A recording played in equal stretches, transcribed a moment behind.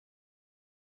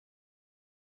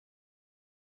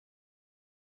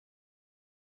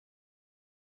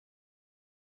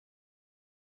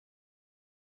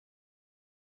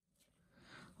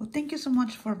Well, thank you so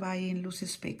much for buying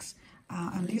Lucy's Picks.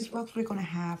 On this box, we're going to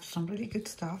have some really good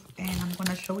stuff, and I'm going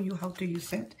to show you how to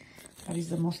use it. That is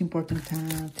the most important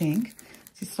thing.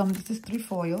 This is 3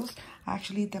 foils.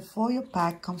 Actually, the foil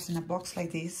pack comes in a box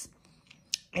like this,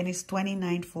 and it's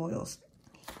 29 foils.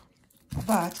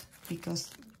 But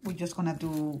because we're just going to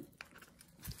do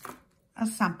a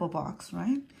sample box,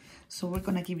 right? So we're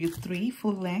going to give you 3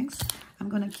 full lengths. I'm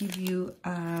going to give you...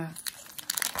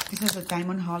 this is a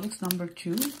Diamond Holics number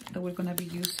 2 that we're going to be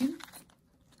using.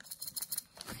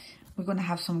 We're going to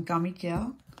have some gummy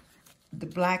gel, the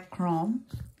black chrome,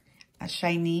 a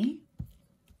shiny,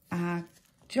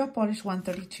 gel polish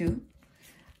 132,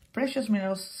 precious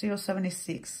minerals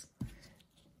 076,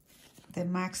 the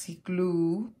maxi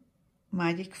glue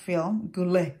magic film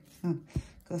goulet,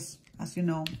 because as you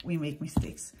know, we make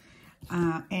mistakes.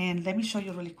 And let me show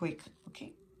you really quick,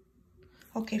 okay?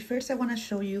 Okay, first I want to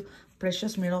show you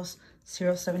Precious Minerals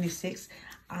 076.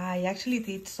 I actually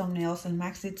did some nails, and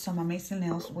Max did some amazing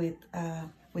nails with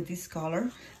this color.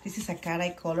 This is a cat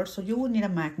eye color, so you will need a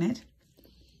magnet.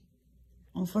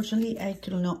 Unfortunately, I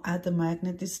could not add the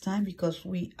magnet this time because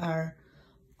we are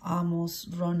almost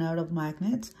run out of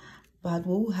magnets, but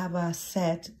we'll have a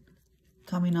set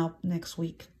coming up next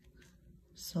week.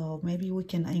 So maybe we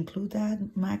can include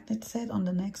that magnet set on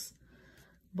the next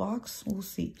box. We'll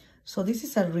see. So this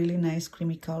is a really nice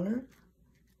creamy color.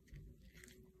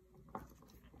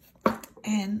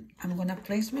 And I'm gonna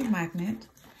place my magnet.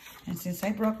 And since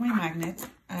I broke my magnet,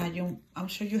 I'm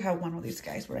sure you have one of these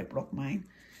guys where I broke mine.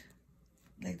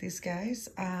 Like these guys.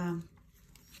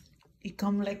 It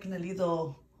comes like in a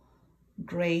little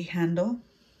gray handle.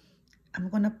 I'm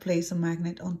gonna place a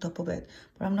magnet on top of it,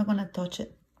 but I'm not gonna touch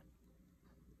it.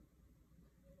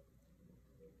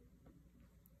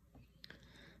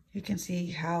 You can see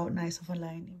how nice of a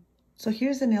lining. So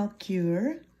here's the nail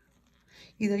cure.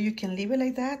 Either you can leave it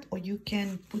like that, or you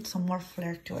can put some more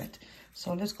flair to it.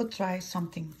 So let's go try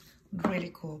something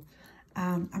really cool.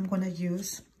 I'm gonna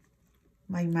use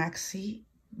my Maxi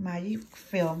Magic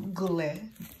Film Goulet.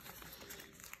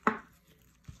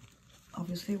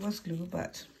 Obviously it was glue,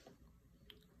 but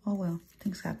oh well,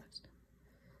 things happen.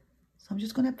 So I'm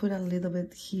just gonna put a little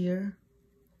bit here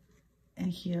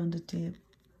and here on the tip.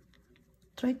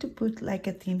 Try to put like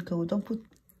a thin coat. Don't put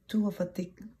too of a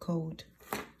thick coat.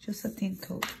 Just a thin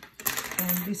coat.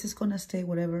 And this is gonna stay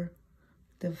wherever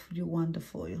you want the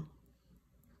foil.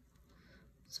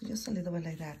 So just a little bit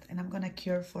like that. And I'm gonna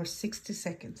cure for 60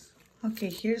 seconds. Okay,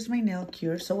 here's my nail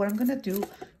cure. So what I'm gonna do,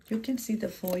 you can see the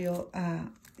foil,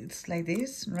 it's like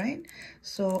this, right?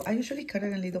 So I usually cut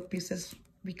it in little pieces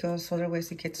because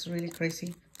otherwise it gets really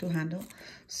crazy to handle.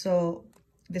 So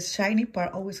the shiny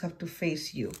part always have to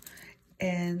face you.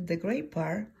 And the gray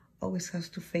part always has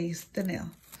to face the nail.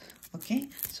 Okay,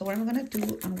 so what I'm gonna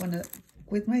do,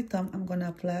 with my thumb, I'm gonna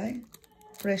apply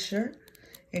pressure.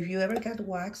 If you ever got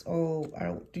wax or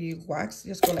do you wax,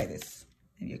 just go like this,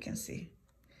 and you can see.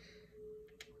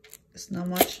 It's not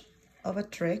much of a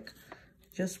trick,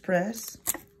 just press.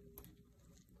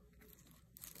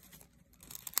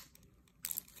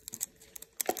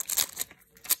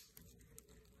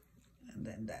 And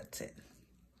then that's it.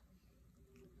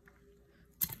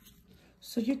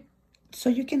 So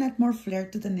you can add more flair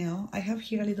to the nail. I have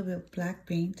here a little bit of black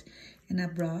paint and a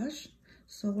brush.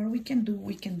 So what we can do,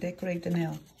 we can decorate the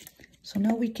nail. So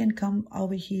now we can come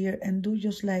over here and do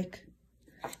just like,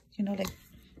 you know, like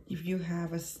if you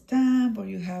have a stamp or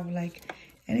you have like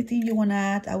anything you want to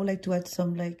add. I would like to add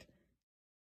some like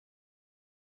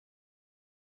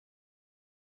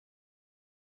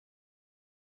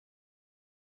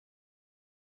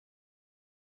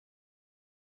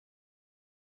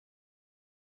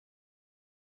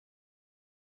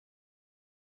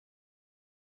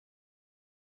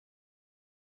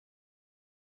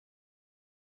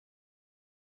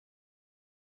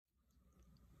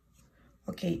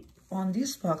okay, on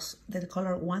this box, the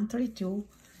color 132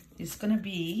 is gonna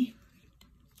be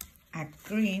a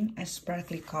green, a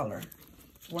sparkly color.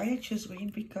 Why I choose green?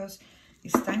 Because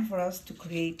it's time for us to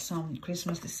create some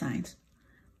Christmas designs.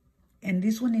 And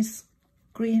this one is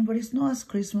green, but it's not as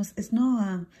Christmas. It's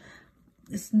not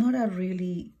a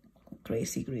really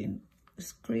crazy green.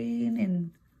 It's green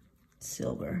and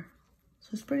silver, so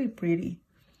it's pretty pretty.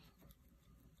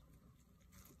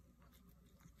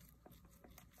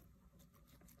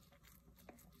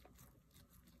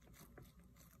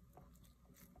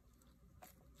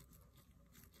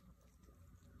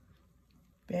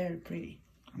 Very pretty.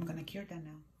 I'm gonna cure that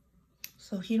now.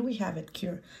 So here we have it,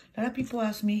 cure. A lot of people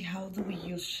ask me, how do we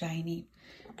use shiny?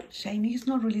 Shiny is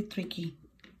not really tricky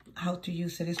how to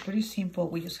use it. It's pretty simple.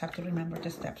 We just have to remember the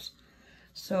steps.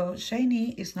 So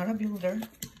shiny is not a builder.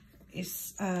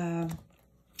 it's a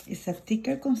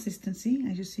thicker consistency.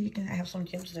 As you see, I have some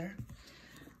gems there.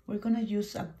 We're gonna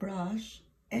use a brush,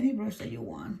 any brush that you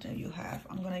want, that you have.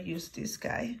 I'm gonna use this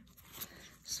guy.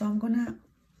 So I'm gonna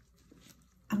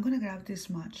grab this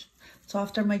much. So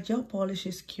after my gel polish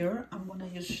is cured, I'm gonna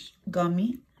use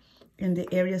gummy in the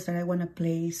areas that I wanna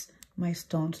place my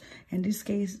stones. In this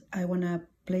case, I wanna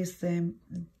place them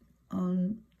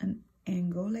on an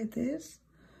angle like this.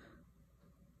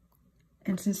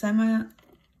 And since I'm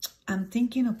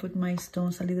thinking of put my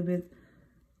stones a little bit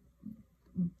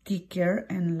thicker,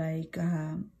 and like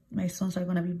my stones are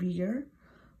gonna be bigger,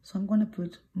 so I'm gonna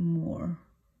put more,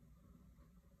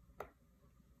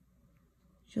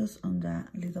 just on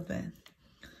that little bit.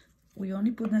 We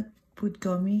only put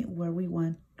gummy where we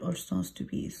want our stones to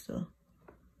be. So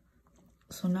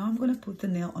now I'm gonna put the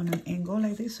nail on an angle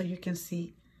like this, so you can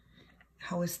see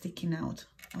how it's sticking out.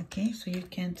 Okay, so you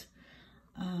can't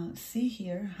see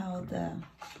here how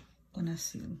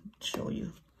show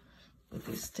you with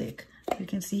this stick. You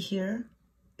can see here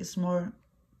it's more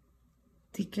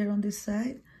thicker on this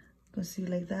side. You can see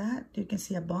like that. You can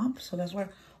see a bump, so that's where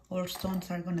our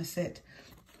stones are gonna sit.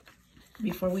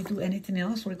 Before we do anything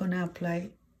else, we're gonna apply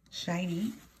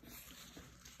shiny,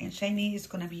 and shiny is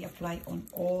gonna be applied on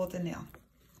all the nail,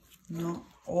 not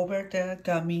over the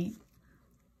gummy.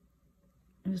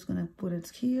 I'm just gonna put it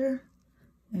here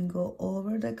and go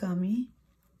over the gummy,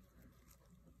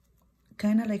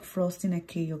 kind of like frosting a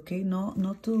cake. Okay,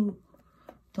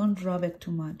 don't rub it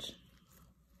too much.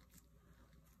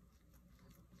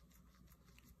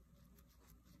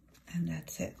 And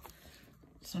that's it.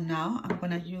 So now I'm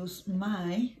gonna use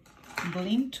my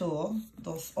blend tool.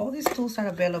 All these tools are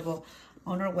available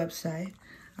on our website.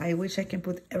 I wish I can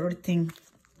put everything,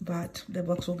 but the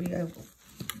box will be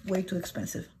way too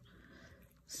expensive.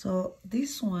 So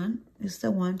this one is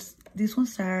these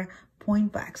ones are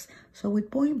point backs. So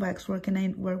with point backs,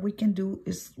 what we can do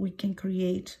is we can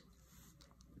create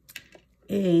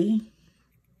a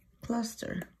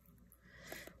cluster.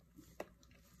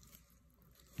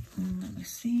 Let me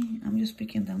see, I'm just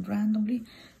picking them randomly.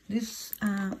 This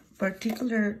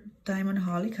particular diamond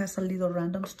holic has a little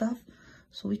random stuff,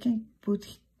 so we can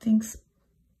put things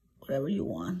whatever you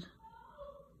want.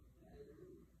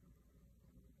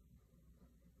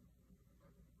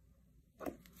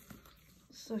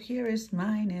 So here is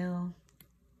my nail.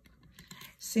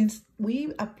 Since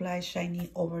we apply shiny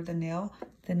over the nail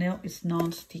is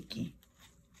non-sticky.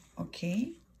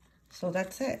 Okay, so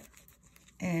that's it.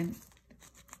 And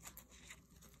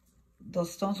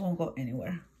those stones won't go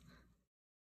anywhere.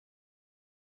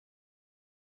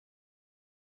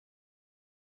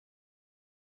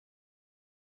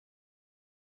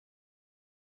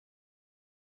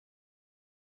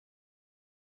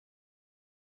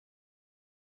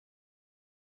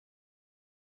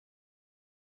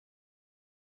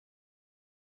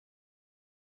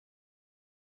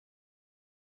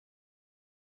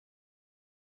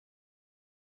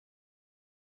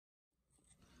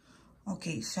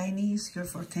 Okay, shiny is here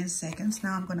for 10 seconds.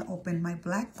 Now I'm gonna open my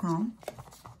black chrome,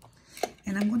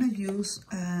 and I'm gonna use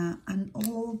an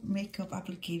old makeup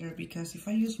applicator, because if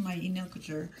I use my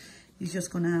Enailcouture, it's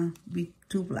just gonna be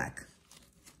too black.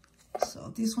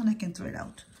 So this one I can throw it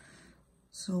out.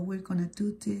 So we're gonna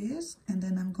do this, and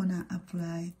then I'm gonna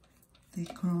apply the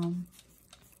chrome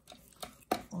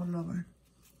all over.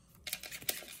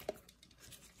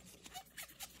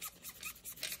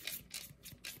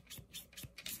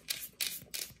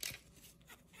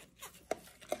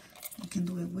 You can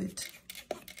do it with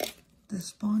the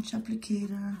sponge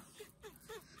applicator.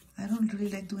 I don't really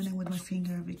like doing it with my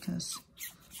finger, because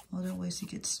otherwise it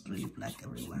gets really black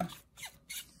everywhere.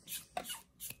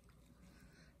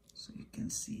 So you can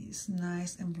see it's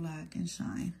nice and black and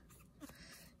shine.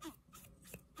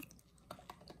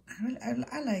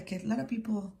 I like it. A lot of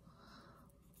people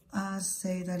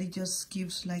say that it just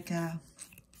gives like a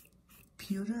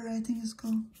pewter, I think it's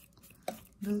called,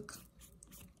 look.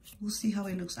 We'll see how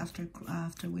it looks after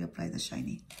we apply the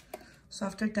shiny. So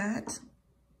after that,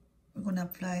 we're gonna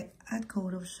apply a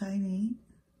coat of shiny.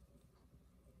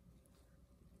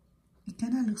 It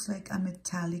kind of looks like a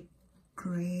metallic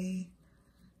gray,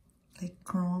 like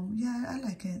chrome. Yeah, I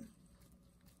like it.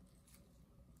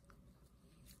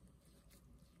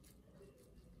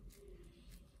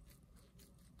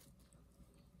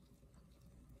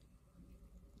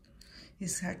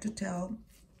 It's hard to tell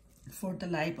for the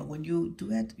light, but when you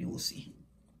do it, you will see.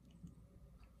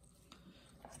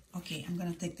 Okay, I'm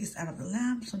gonna take this out of the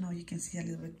lamp so now you can see a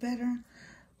little bit better.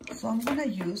 So I'm gonna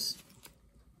use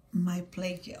my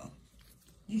play gel.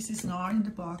 This is not in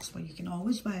the box, but you can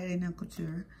always buy it in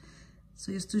Enailcouture.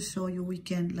 So just to show you, we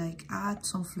can like add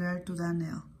some flair to that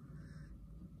nail.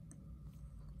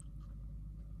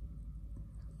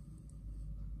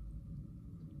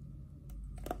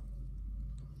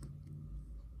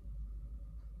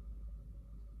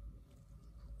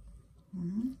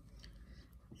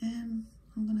 And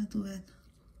I'm gonna do it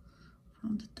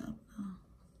from the top now.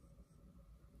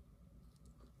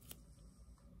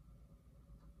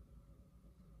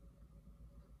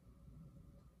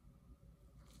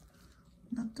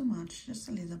 Not too much, just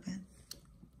a little bit.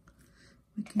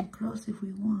 We can cross if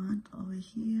we want over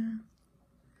here.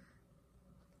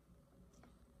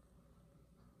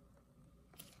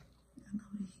 And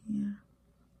over here.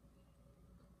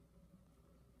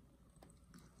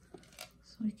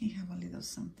 So we can have a little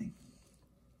something.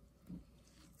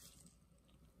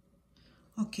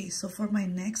 Okay, so for my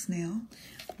next nail,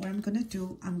 what I'm gonna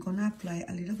do, I'm gonna apply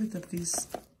a little bit of this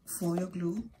foil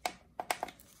glue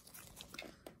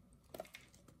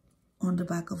on the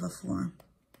back of a form,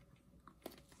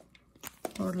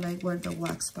 or like where the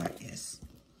wax part is.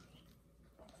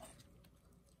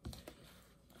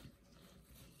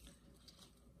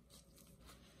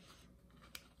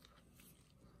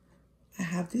 I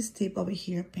have this tip over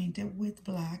here painted with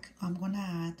black. I'm gonna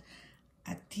add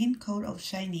a thin coat of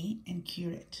shiny and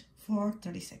cure it for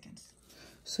 30 seconds.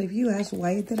 So if you ask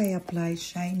why did I apply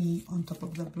shiny on top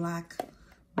of the black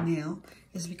nail,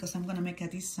 is because I'm gonna make a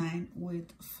design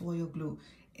with foil glue,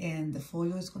 and the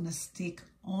foil is gonna stick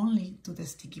only to the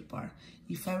sticky part.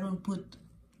 If I don't put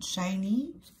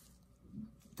shiny,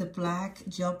 the black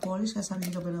gel polish has a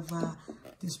little bit of a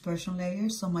dispersion layer,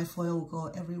 so my foil will go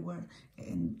everywhere,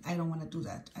 and I don't want to do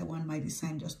that. I want my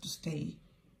design just to stay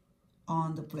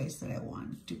on the place that I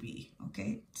want it to be.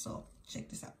 Okay, so check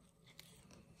this out.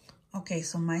 Okay,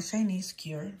 so my shiny is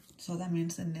cured, so that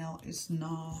means the nail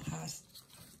has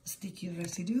sticky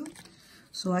residue.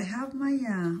 So I have my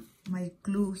my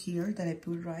glue here that I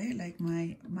put, right, like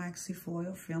my maxi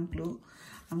foil film glue.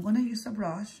 I'm gonna use a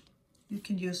brush. You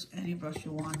can use any brush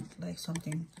you want, like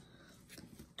something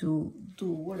to do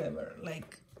whatever,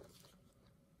 like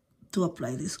to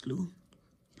apply this glue.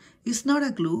 It's not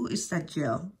a glue, it's a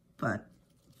gel, but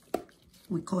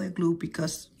we call it glue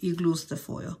because it glues the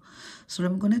foil. So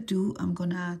what I'm gonna do, I'm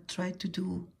gonna try to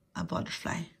do a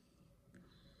butterfly.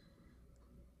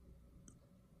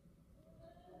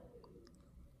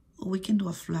 Or we can do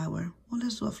a flower. Well,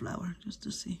 let's do a flower just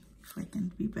to see if I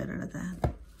can be better at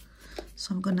that.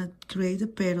 So I'm gonna create the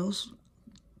petals.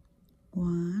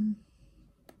 1,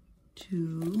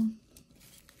 2,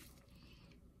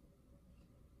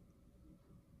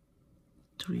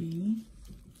 3,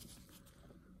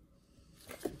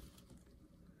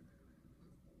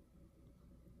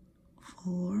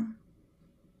 4.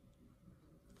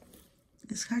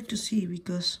 It's hard to see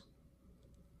because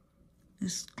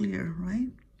it's clear, right?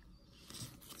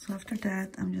 So after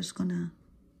that, I'm just gonna,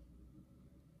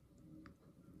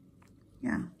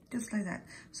 yeah, just like that.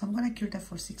 So I'm gonna cure that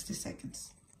for 60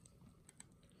 seconds.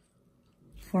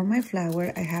 For my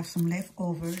flower, I have some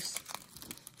leftovers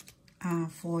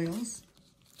foils,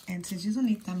 and since you don't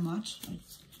need that much,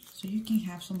 so you can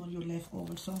have some of your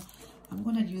leftovers. So I'm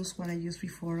gonna use what I used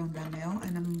before on the nail,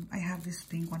 and I have this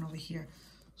pink one over here.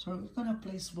 So we're gonna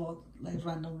place both like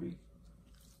randomly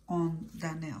on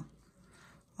the nail.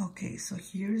 Okay, so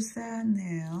here's the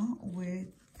nail with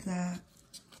the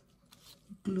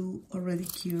glue already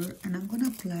cured, and I'm gonna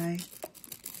apply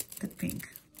the pink.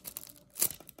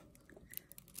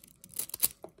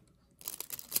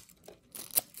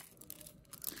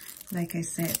 Like I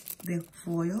said, the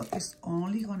foil is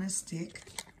only gonna stick.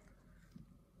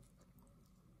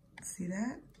 See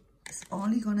that? It's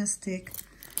only gonna stick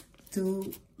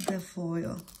to the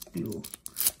foil glue.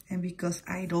 And because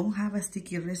I don't have a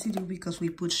sticky residue, because we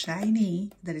put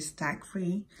shiny that is tag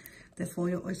free, the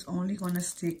foil is only gonna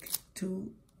stick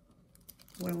to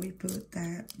where we put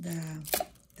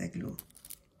the glue.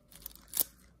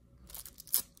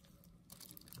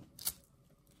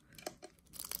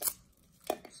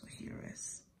 So here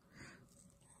is.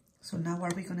 So now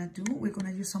what we're gonna do, we're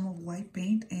gonna use some of white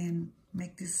paint and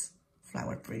make this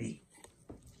flower pretty.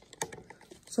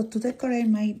 So to decorate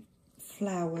my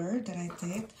flower that I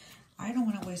did, I don't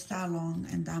want to waste that long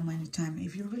and that many time.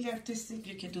 If you're really artistic,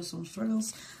 you can do some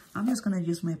frills. I'm just going to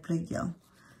use my play gel.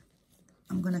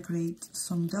 I'm going to create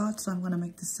some dots. So I'm going to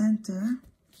make the center.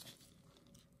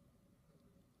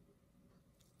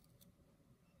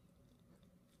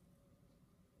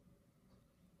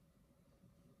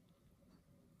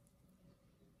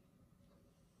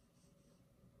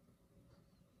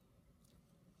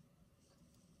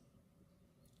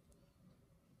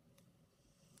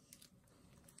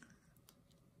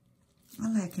 I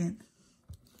like it.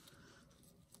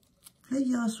 Play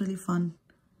gel is really fun.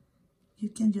 You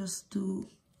can just do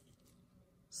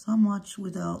so much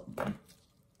without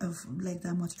like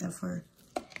that much effort.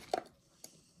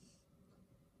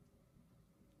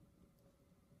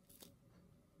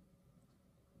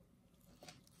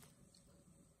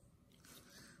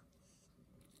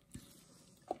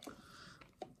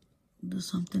 Do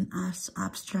something as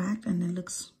abstract and it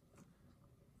looks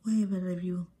way better if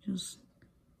you just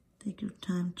take your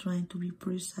time trying to be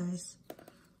precise.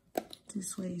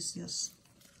 This way is just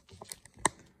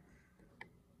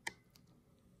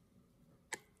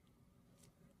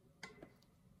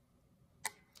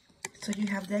so you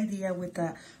have the idea with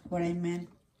what I meant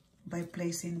by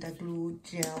placing the glue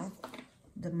gel,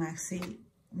 the Maxi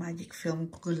Magic Film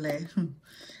Glue.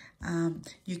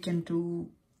 You can do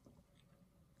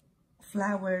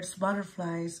flowers,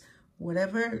 butterflies,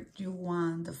 whatever you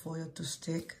want the foil to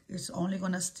stick. It's only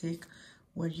gonna stick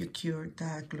where you cure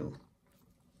the glue.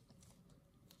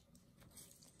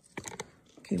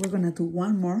 Okay, we're gonna do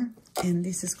one more, and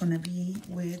this is gonna be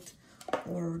with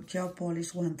our gel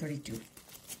polish 132.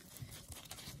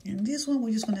 And this one,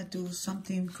 we're just gonna do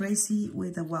something crazy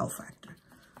with a wow factor.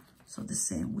 So the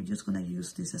same, we're just gonna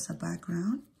use this as a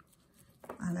background.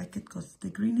 I like it because the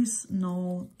green is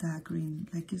not that green,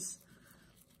 like it's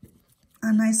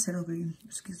a nice settle green,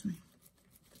 excuse me.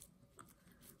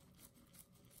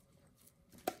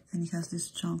 And it has this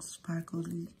chunk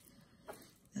sparkly,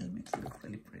 that makes it look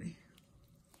really pretty.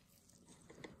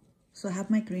 So I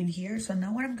have my green here. So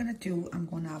now what I'm gonna do, I'm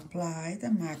gonna apply the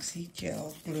Maxi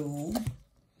Gel Glue,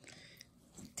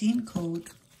 thin coat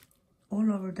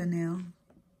all over the nail.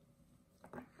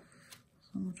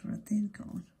 So much for a thin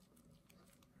coat.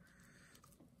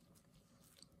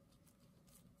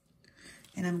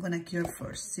 And I'm gonna cure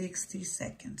for 60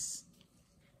 seconds.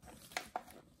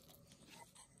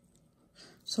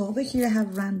 So over here I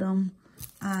have random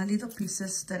little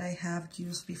pieces that I have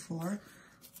used before,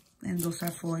 and those are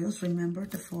foils. Remember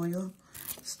the foil?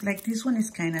 It's like this one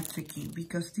is kind of tricky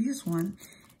because this one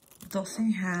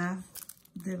doesn't have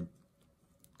the,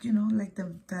 you know, like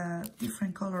the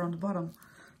different color on the bottom.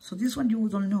 So this one you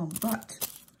don't know, but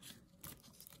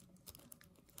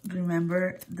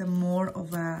remember, the more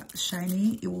of a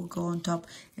shiny it will go on top.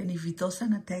 And if it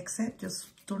doesn't attack it, just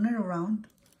turn it around,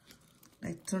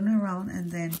 like turn it around and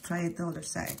then try it the other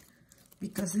side.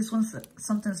 Because these ones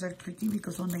sometimes are tricky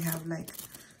because when they have like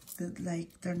they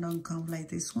don't come like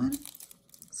this one,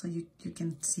 so you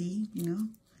can see, you know,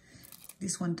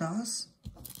 this one does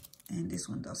and this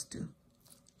one does too.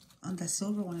 And the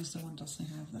silver one is the one doesn't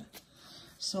have that.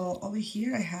 So over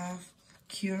here I have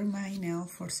cure my nail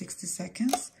for 60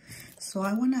 seconds. So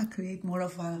I want to create more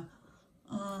of a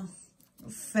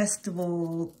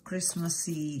festival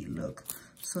Christmassy look.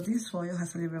 So this foil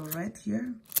has a little red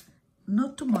here,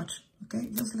 not too much, okay,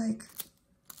 just like,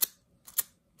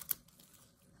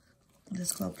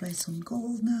 let's go apply some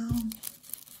gold now.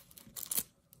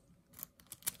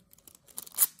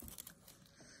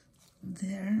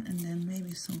 There, and then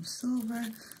maybe some silver.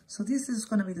 So this is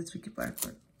gonna be the tricky part,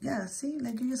 but yeah, see,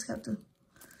 like you just have to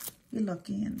be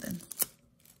lucky. And then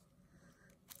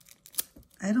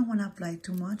I don't want to apply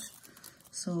too much,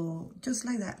 so just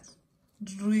like that.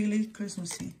 It's really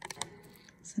Christmassy,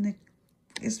 isn't it?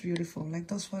 It's beautiful. Like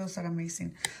those foils are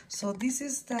amazing. So this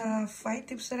is the 5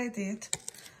 tips that I did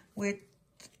with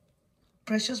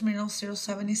Precious Minerals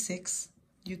 076.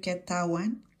 You get that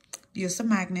one. Use a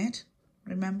magnet,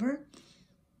 remember?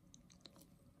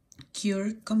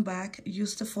 Cure, come back,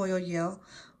 use the foil gel.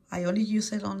 I only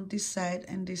use it on this side,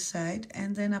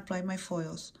 and then apply my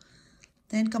foils.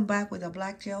 Then come back with a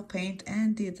black gel paint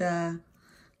and did a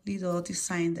little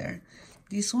design there.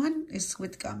 This one is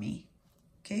with gummy,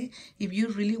 okay? If you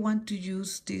really want to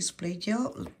use this play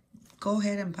gel, go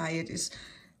ahead and buy it.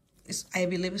 I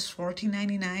believe it's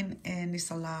 $14.99, and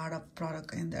it's a lot of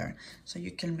product in there, so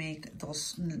you can make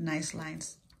those nice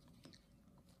lines.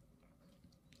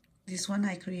 This one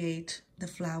I create the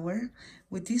flower.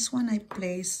 With this one I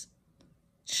place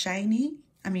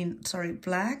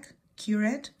black, cure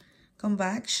it, come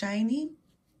back, shiny,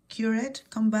 cure it,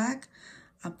 come back,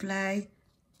 apply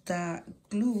the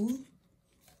glue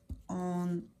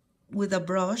on with a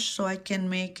brush so I can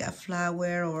make a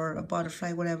flower or a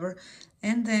butterfly, whatever,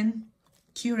 and then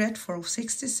cure it for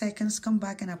 60 seconds, come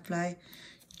back and apply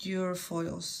your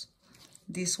foils.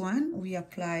 This one we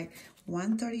apply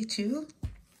 132,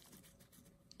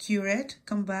 cure it,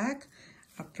 come back,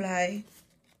 apply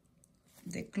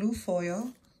the glue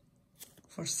foil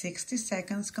for 60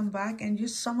 seconds, come back and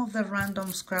use some of the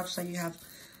random scraps that you have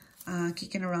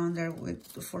kicking around there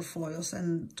for foils,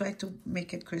 and try to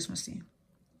make it Christmassy.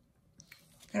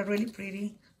 They're really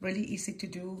pretty, really easy to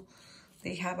do.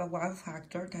 they have a wow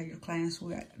factor that your clients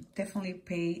will definitely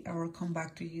pay or come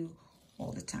back to you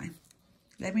all the time.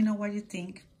 Let me know what you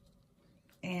think,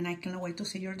 and I cannot wait to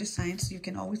see your designs. You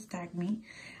can always tag me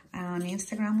on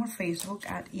Instagram or Facebook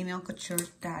at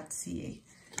enailcouture.ca.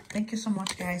 Thank you so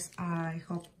much, guys. I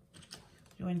hope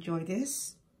you enjoy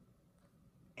this,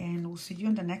 and we'll see you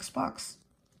in the next box.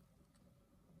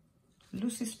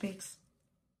 Lucy speaks.